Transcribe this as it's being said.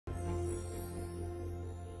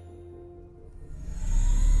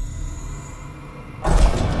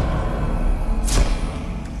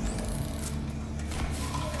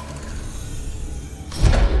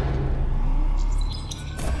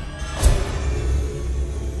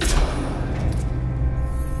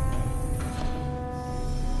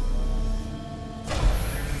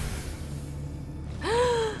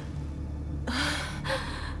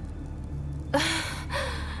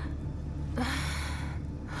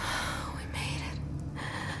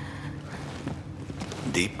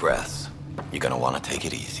Deep breaths. You're gonna want to take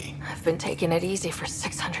it easy. I've been taking it easy for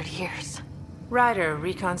 600 years. Ryder,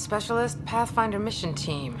 recon specialist, Pathfinder mission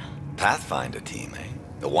team. Pathfinder team, eh?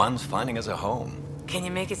 The ones finding us a home. Can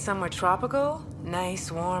you make it somewhere tropical?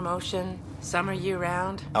 Nice, warm ocean, summer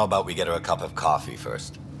year-round? How about we get her a cup of coffee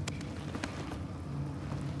first?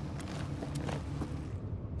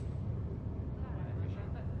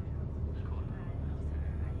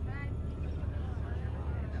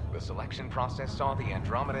 The selection process saw the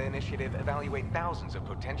Andromeda Initiative evaluate thousands of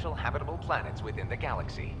potential habitable planets within the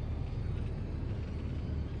galaxy.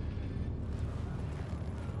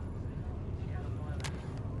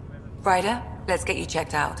 Ryder, let's get you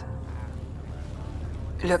checked out.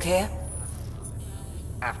 Look here.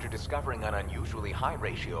 After discovering an unusually high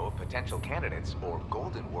ratio of potential candidates, or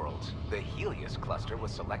golden worlds, the Helios cluster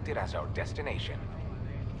was selected as our destination.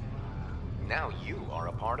 Now you are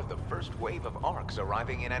a part of the first wave of ARCs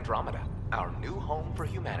arriving in Andromeda, our new home for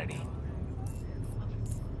humanity.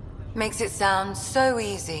 Makes it sound so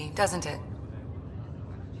easy, doesn't it?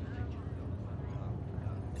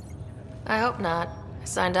 I hope not. I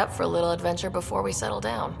signed up for a little adventure before we settle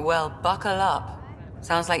down. Well, buckle up.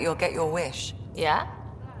 Sounds like you'll get your wish. Yeah?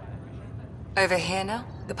 Over here now,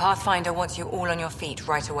 the Pathfinder wants you all on your feet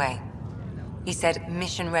right away. He said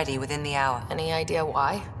mission ready within the hour. Any idea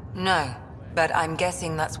why? No, but I'm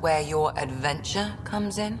guessing that's where your adventure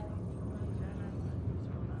comes in?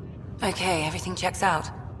 Okay, everything checks out.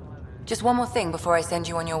 Just one more thing before I send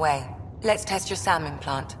you on your way. Let's test your SAM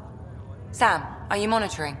implant. Sam, are you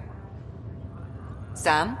monitoring?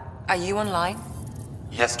 Sam, are you online?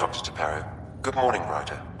 Yes, Dr. Tapero. Good morning,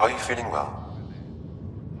 Ryder. Are you feeling well?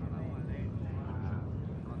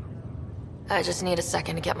 I just need a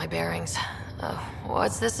second to get my bearings.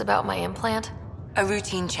 What's this about my implant? A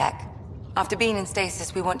routine check. After being in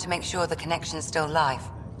stasis, we want to make sure the connection's still live.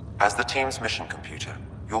 As the team's mission computer,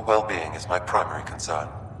 your well-being is my primary concern.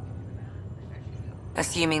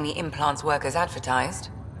 Assuming the implants work as advertised,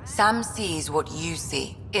 Sam sees what you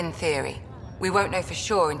see, in theory. We won't know for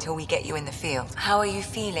sure until we get you in the field. How are you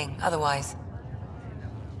feeling, otherwise?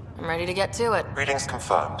 I'm ready to get to it. Readings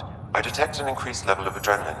confirmed. I detect an increased level of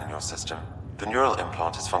adrenaline in your system. The neural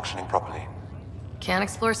implant is functioning properly. Can't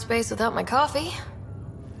explore space without my coffee.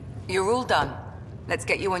 You're all done. Let's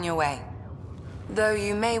get you on your way. Though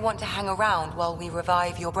you may want to hang around while we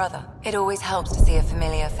revive your brother. It always helps to see a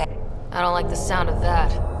familiar face. I don't like the sound of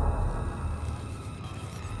that.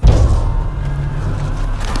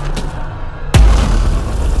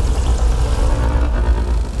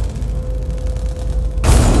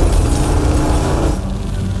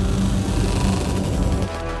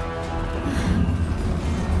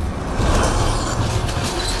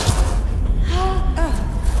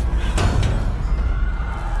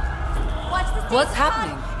 What's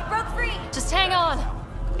happening? It broke free! Just hang on!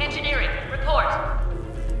 Engineering, report!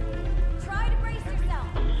 Try to brace yourself!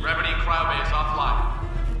 Gravity cryobase offline.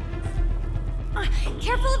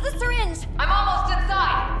 Careful of the syringe! I'm almost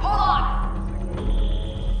inside! Hold on!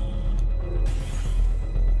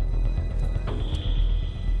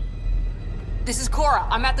 This is Cora.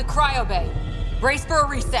 I'm at the cryo bay. Brace for a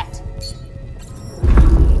reset.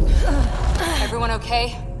 Everyone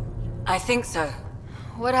okay? I think so.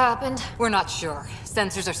 What happened? We're not sure.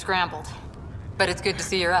 Sensors are scrambled. But it's good to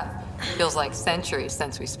see you're up. Feels like centuries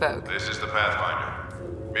since we spoke. This is the Pathfinder.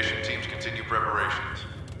 Mission teams continue preparations.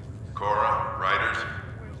 Cora, Riders,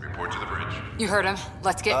 report to the bridge. You heard him.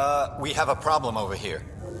 Let's get... We have a problem over here.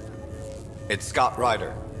 It's Scott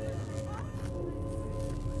Ryder.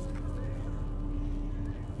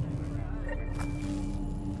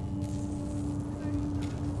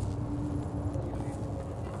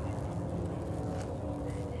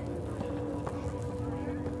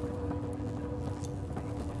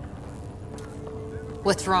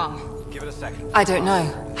 What's wrong? Give it a second. I don't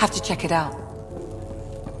know. Have to check it out.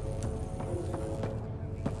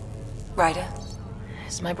 Ryder,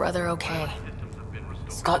 Is my brother okay?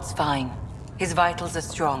 Scott's fine. His vitals are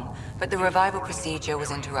strong, but the revival procedure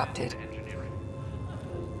was interrupted.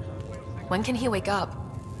 When can he wake up?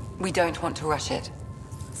 We don't want to rush it.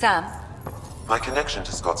 Sam? My connection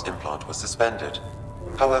to Scott's implant was suspended.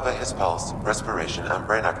 However, his pulse, respiration, and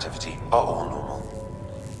brain activity are all normal.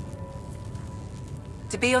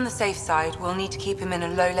 To be on the safe side, we'll need to keep him in a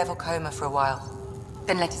low-level coma for a while.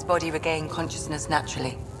 Then let his body regain consciousness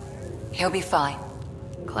naturally. He'll be fine.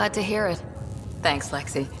 Glad to hear it. Thanks,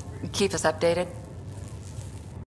 Lexi. Keep us updated.